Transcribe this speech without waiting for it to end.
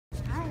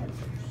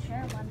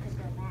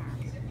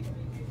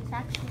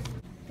actually.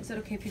 Is it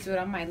okay if you do it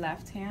on my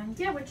left hand?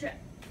 Yeah, which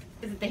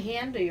is it the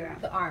hand or your arm?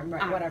 The arm,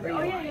 right? Whatever you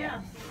want.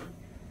 yeah.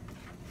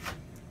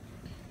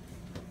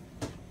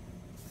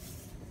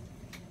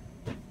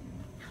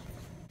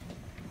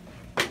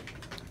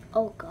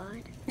 Oh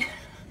God.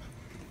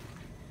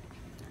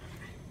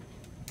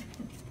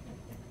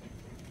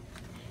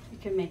 You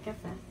can make a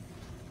fist.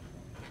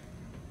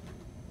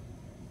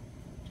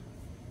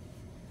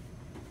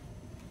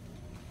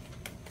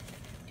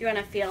 Do you want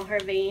to feel her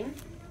vein?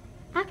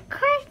 Of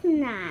course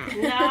not.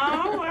 No?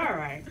 All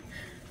right.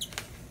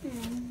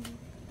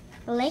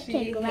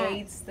 She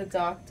hates the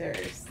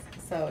doctors,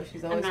 so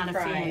she's always I'm not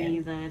crying. a fan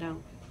either. I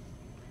don't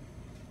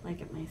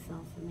like it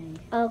myself for me.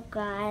 Oh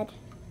God.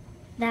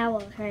 That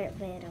will hurt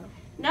Vero.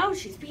 No,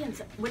 she's being...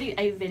 What are you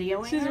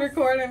videoing She's us?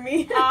 recording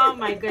me. Oh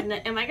my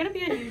goodness. Am I going to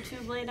be on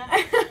YouTube later?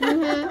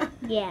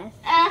 Yes.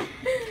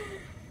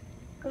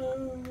 Oh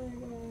my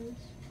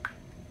gosh.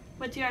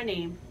 What's your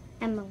name?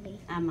 Emily.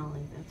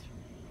 Emily, that's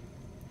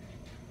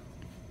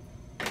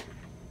right.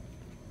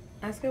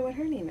 Ask her what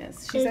her name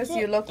is. She Is says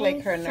you look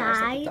like her nurse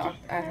inside?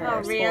 at her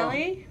Oh, school.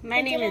 really? My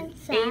Is name it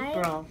is inside?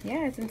 April.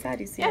 Yeah, it's inside.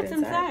 You see Yeah, it it's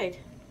inside. inside.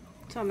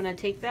 So I'm going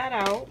to take that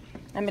out.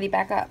 Emily,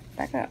 back up.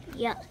 Back up.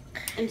 Yuck.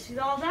 And she's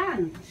all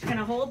done. She's going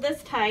to hold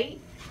this tight.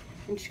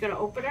 And she's going to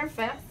open her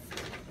fist.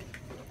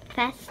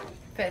 Fist.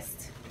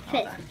 Fist. All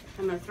Fist. done.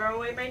 I'm going to throw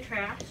away my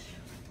trash.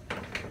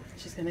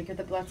 She's going to give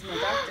the blood to the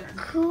doctor.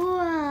 Cool.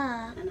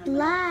 I'm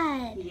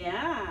Blood.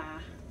 Yeah.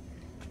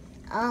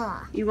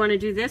 Oh, You want to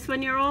do this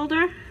when you're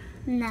older?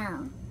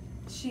 no.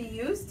 She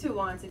used to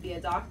want to be a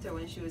doctor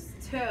when she was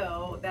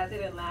 2. That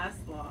didn't last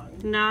long.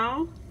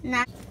 No?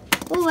 No.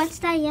 Oh, what's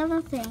that yellow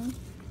thing?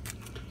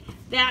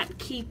 That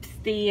keeps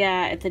the,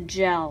 it's a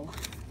gel.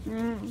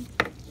 Mm.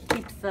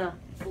 Keeps the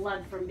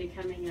blood from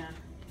becoming a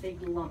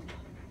big lump.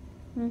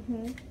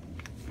 Mhm.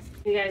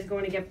 You guys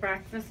going to get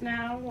breakfast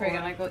now? We're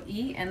going to go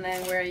eat, and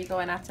then where are you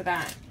going after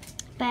that?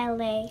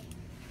 Ballet.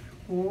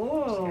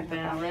 Whoa, She's got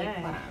her ballet.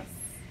 class.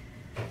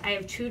 I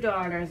have 2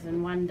 daughters,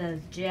 and one does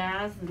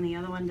jazz, and the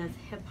other one does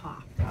hip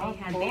hop. They Oh,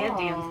 had their cool.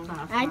 dance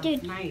class I last do-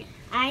 night.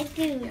 I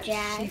do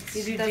jazz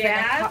You do She does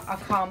jazz? like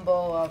a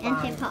combo of and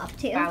hip hop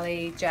too.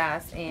 ballet,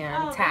 jazz,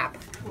 and tap.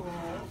 That's cool.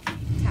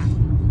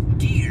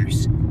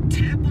 Dears,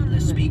 tap on the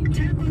speak.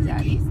 Tap on the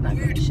Daddy's not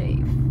going word. to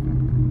shave.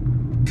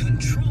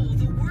 Control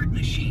the word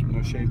machine.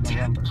 No shave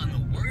Tap November. on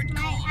the word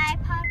My called.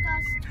 iPod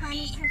goes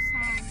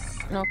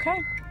 20%.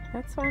 Okay,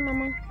 that's fine,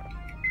 Mama.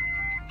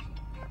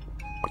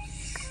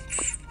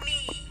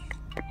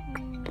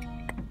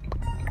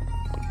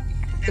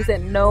 Is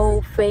it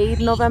no fade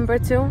November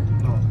too?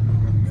 No.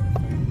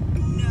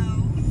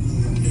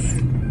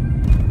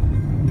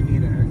 You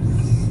need a haircut.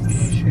 No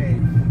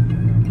shave.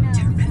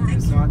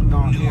 It's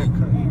not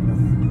haircut.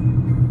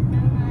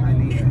 I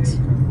need a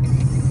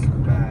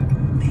haircut. Bad.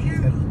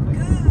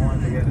 I want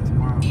to get it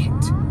tomorrow.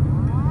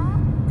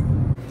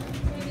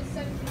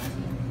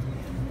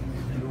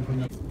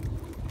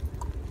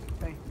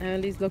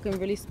 Emily's looking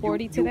really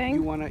sporty today.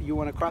 You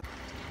wanna cross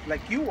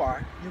like you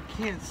are. You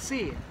can't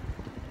see it.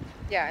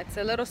 Yeah, it's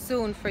a little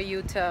soon for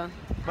you to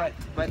But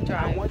I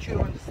drive. want you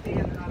to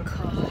understand how to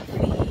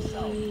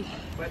Coffee.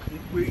 But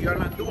you're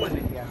not doing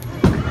it yet.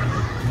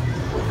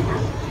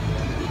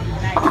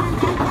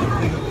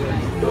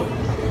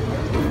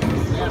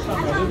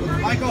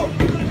 Michael.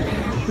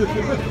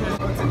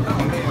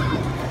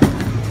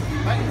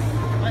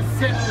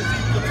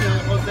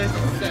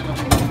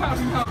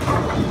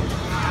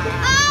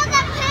 Oh,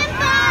 the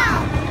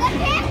pinball! The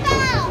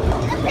pinball!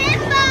 The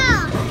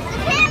pinball! The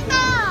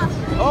pinball!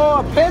 Oh,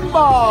 a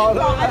pinball!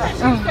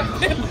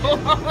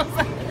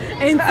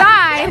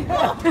 Inside.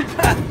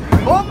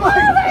 Oh my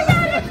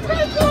God!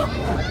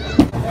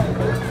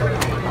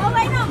 Oh,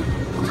 wait, no.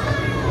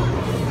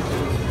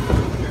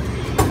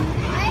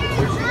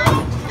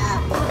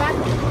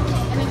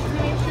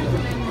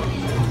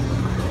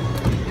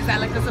 Is that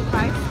like a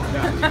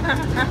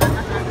surprise?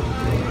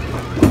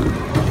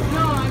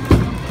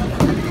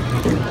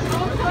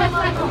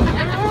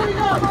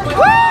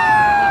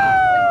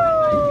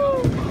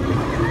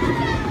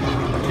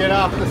 Get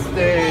off the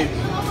stage.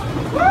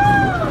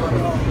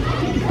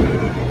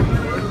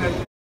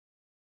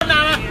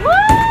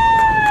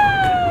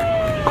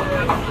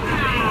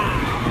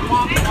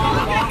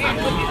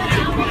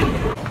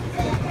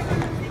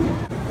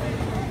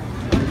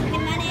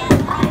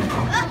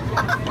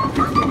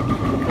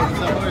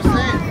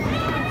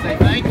 Say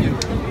thank you.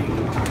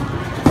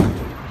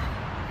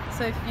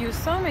 So if you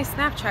saw my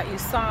Snapchat, you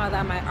saw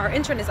that our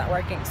internet is not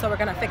working. So we're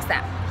gonna fix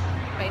that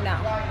right now.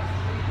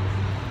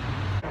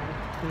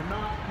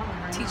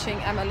 Teaching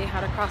Emily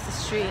how to cross the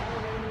street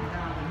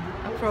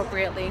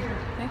appropriately.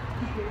 Okay.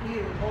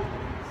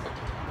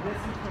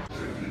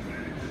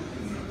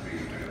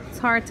 It's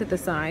hard to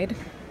decide.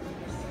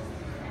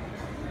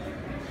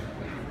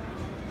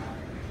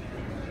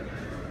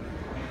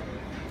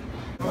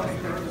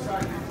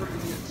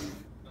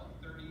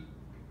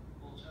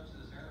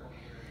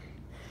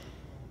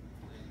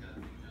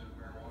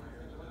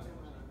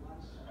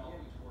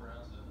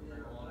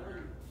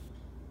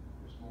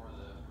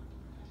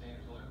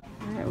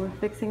 Alright, we're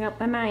fixing up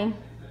the night.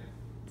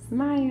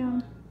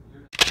 Smile.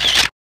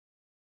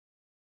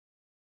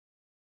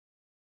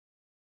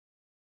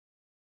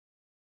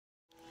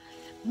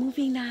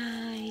 Movie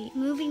night.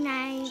 Movie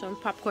night. Some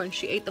popcorn.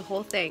 She ate the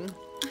whole thing.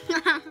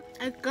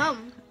 It's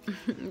gum.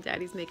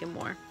 Daddy's making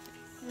more.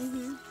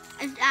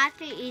 It's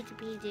actually easy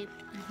peasy.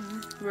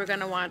 We're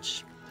gonna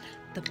watch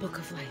The Book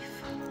of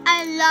Life.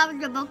 I love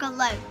the Book of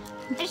Life.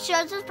 It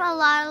shows us a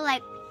lot of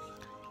like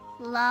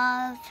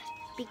love,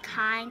 be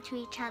kind to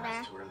each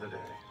other.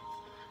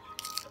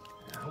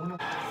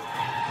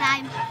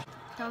 Time.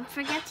 Don't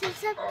forget to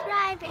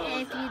subscribe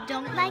if you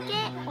don't like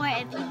it or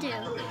if you do.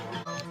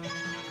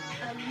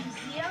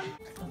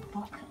 The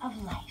Book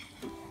of Life.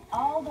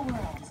 All the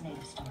world is made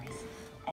of stories.